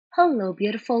Hello,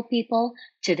 beautiful people.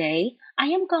 Today, I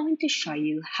am going to show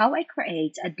you how I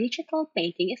create a digital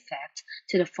painting effect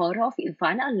to the photo of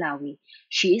Ivana Alawi.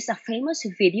 She is a famous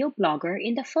video blogger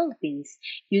in the Philippines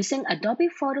using Adobe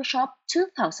Photoshop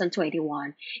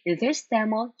 2021. In this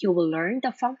demo, you will learn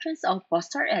the functions of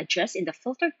poster edges in the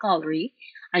filter gallery,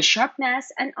 unsharp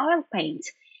mask, and oil paint.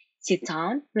 Sit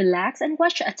down, relax, and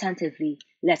watch attentively.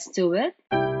 Let's do it.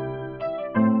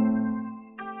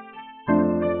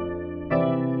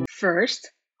 First,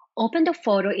 open the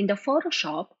photo in the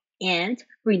Photoshop and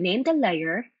rename the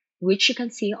layer, which you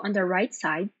can see on the right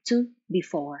side, to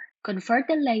before. Convert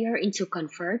the layer into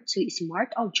convert to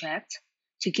smart object.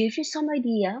 To give you some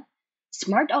idea,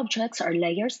 smart objects are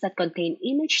layers that contain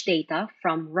image data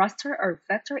from raster or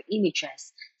vector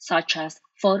images, such as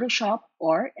Photoshop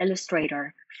or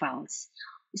Illustrator files.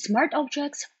 Smart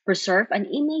objects preserve an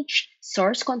image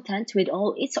source content with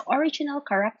all its original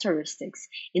characteristics,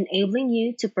 enabling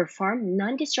you to perform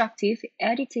non-destructive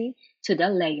editing to the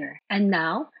layer. And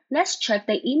now, let's check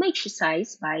the image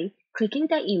size by clicking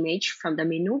the image from the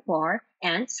menu bar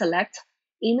and select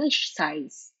Image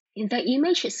Size. In the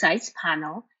Image Size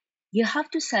panel, you have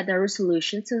to set the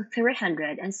resolution to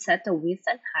 300 and set the width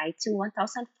and height to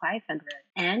 1500.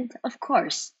 And, of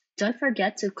course, don't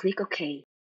forget to click OK.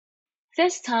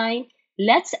 This time,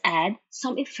 let's add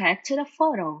some effect to the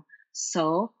photo.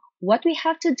 So, what we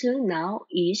have to do now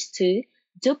is to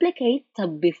duplicate the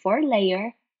before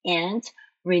layer and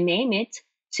rename it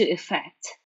to effect.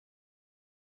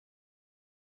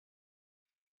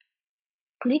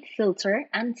 Click Filter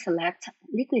and select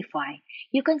Liquify.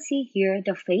 You can see here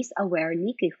the face-aware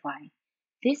Liquify.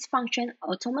 This function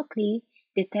automatically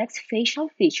detects facial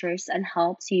features and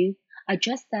helps you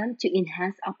adjust them to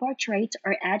enhance a portrait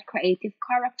or add creative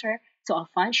character to a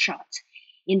fun shot.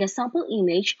 In the sample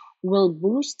image, we'll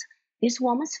boost this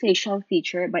woman's facial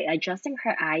feature by adjusting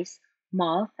her eyes,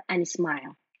 mouth, and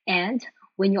smile. And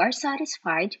when you are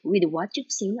satisfied with what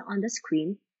you've seen on the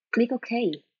screen, click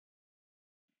OK.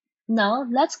 Now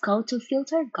let's go to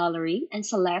Filter Gallery and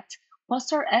select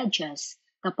Poster Edges.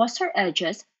 The Poster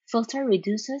Edges filter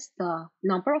reduces the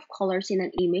number of colors in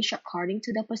an image according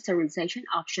to the posterization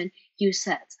option you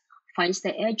set, finds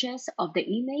the edges of the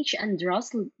image and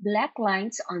draws black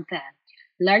lines on them.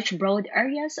 Large broad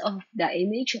areas of the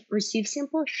image receive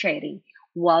simple shading,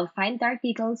 while fine dark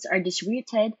details are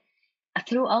distributed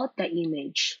throughout the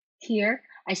image. Here,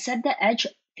 I set the edge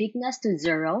thickness to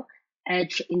 0,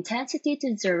 edge intensity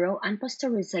to 0, and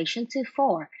posterization to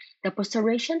 4. The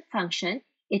posterization function,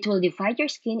 it will divide your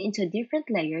skin into different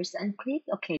layers and click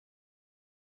OK.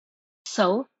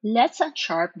 So, let's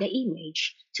unsharp the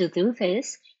image. To do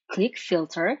this, click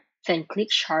Filter, then click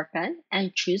Sharpen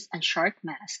and choose Unsharp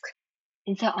Mask.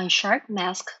 In the Unsharp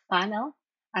Mask panel,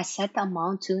 I set the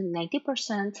amount to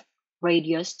 90%,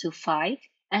 radius to 5,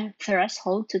 and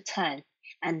threshold to 10,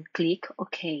 and click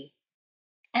OK.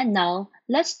 And now,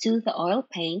 let's do the oil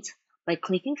paint by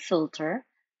clicking Filter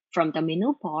from the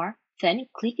menu bar, then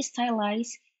click Stylize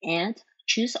and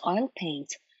choose Oil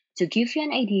Paint. To give you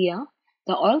an idea,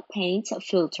 the oil paint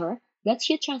filter lets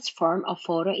you transform a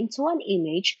photo into an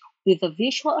image with the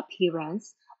visual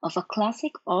appearance of a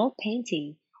classic oil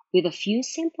painting. With a few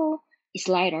simple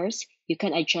sliders, you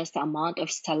can adjust the amount of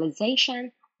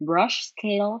stylization, brush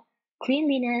scale,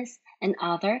 cleanliness, and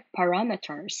other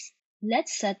parameters.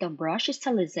 Let's set the brush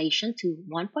stylization to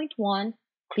 1.1,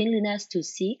 cleanliness to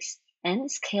 6,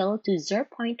 and scale to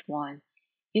 0.1.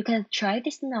 You can try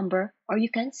this number or you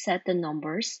can set the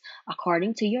numbers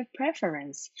according to your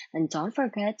preference. And don't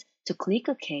forget to click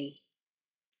OK.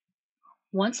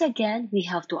 Once again, we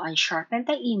have to unsharpen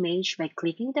the image by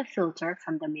clicking the filter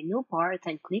from the menu bar,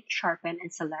 then click Sharpen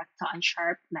and select the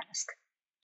Unsharp Mask.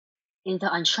 In the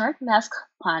Unsharp Mask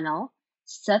panel,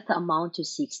 set the amount to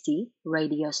 60,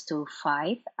 radius to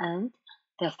 5, and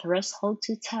the threshold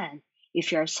to 10.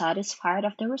 If you are satisfied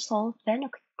of the result, then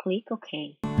click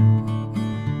OK.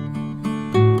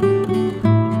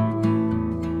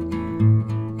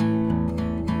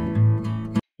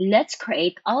 Let's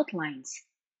create outlines.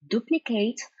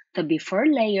 Duplicate the before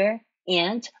layer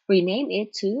and rename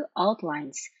it to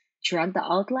outlines. Drag the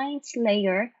outlines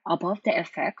layer above the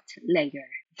effect layer.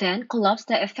 Then collapse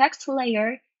the effects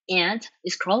layer and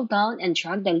scroll down and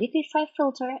drag the liquify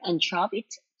filter and drop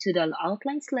it to the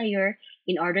outlines layer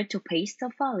in order to paste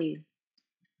the value.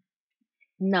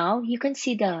 Now you can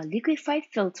see the liquify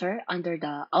filter under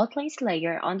the outlines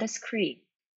layer on the screen.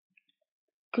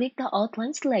 Click the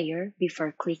outlines layer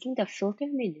before clicking the filter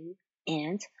menu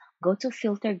and go to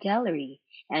filter gallery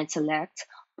and select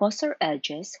poster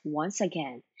edges once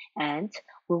again, and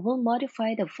we will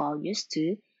modify the values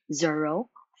to 0,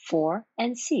 4,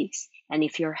 and 6. And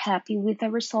if you're happy with the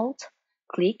result,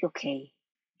 click OK.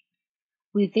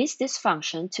 We use this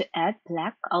function to add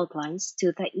black outlines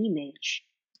to the image.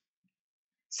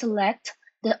 Select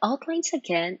the outlines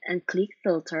again and click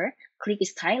Filter, click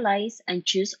Stylize and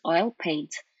choose Oil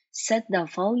Paint. Set the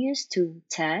values to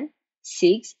 10,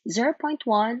 6,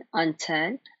 0.1, and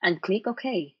 10 and click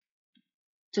OK.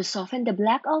 To soften the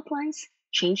black outlines,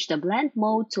 change the blend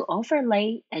mode to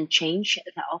overlay and change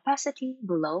the opacity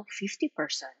below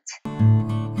 50%.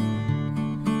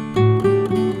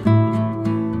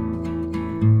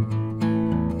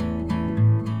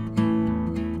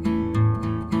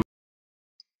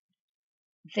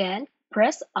 Then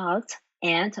press Alt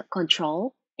and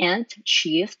Control and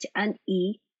Shift and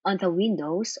E on the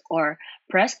Windows or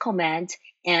press Command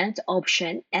and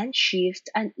Option and Shift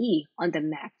and E on the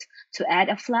Mac to add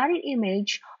a flattened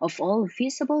image of all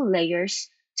visible layers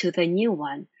to the new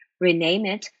one. Rename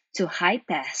it to High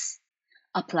Pass.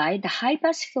 Apply the High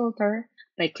Pass filter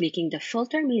by clicking the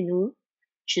Filter menu,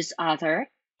 choose Other,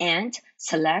 and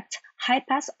select High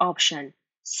Pass option.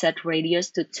 Set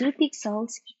radius to 2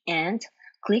 pixels and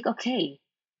click OK.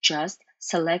 Just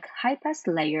select High Pass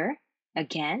layer.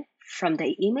 Again, from the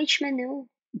Image menu,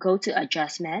 go to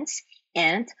Adjustments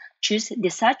and choose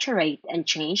Desaturate and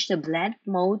change the blend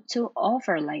mode to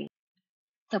Overlay.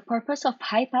 The purpose of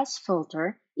High Pass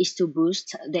filter is to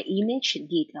boost the image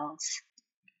details.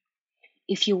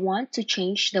 If you want to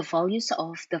change the values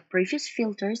of the previous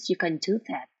filters, you can do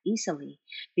that easily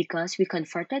because we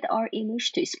converted our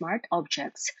image to smart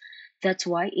objects. That's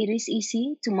why it is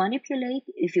easy to manipulate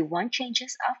if you want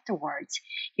changes afterwards.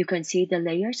 You can see the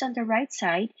layers on the right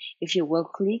side. If you will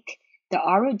click the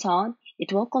arrow down,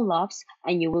 it will collapse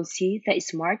and you will see the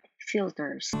smart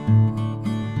filters.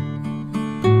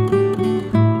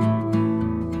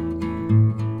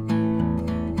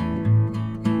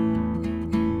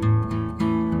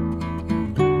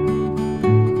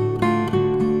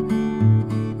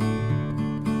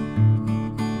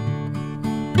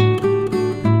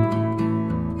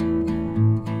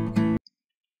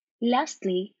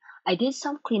 Lastly, I did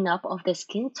some cleanup of the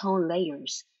skin tone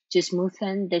layers. To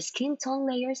smoothen the skin tone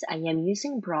layers, I am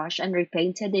using brush and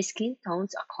repainted the skin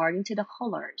tones according to the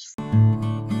colors.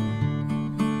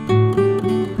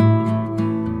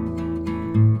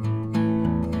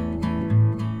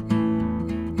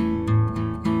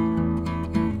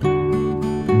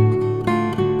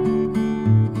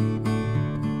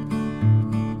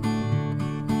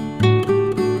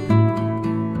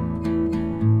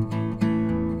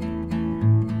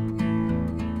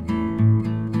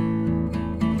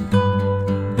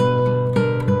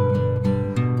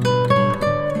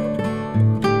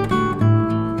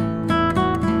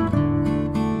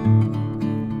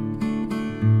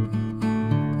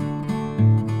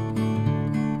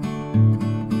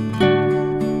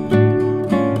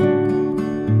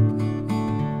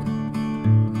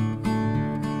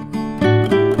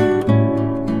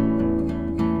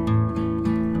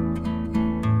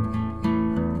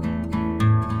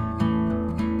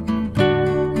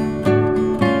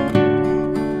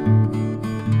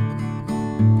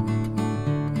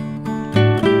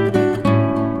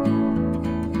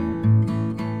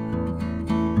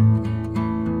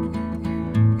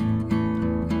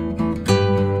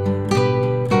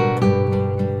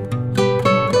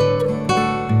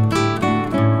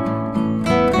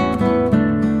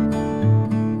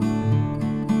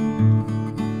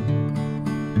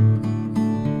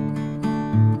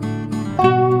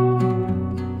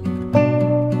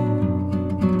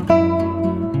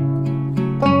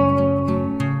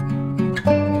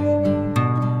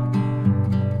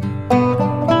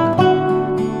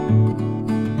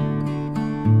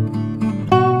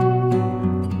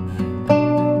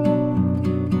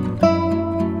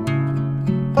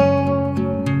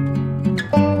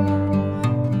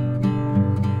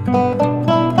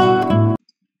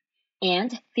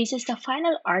 And this is the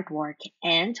final artwork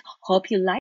and hope you like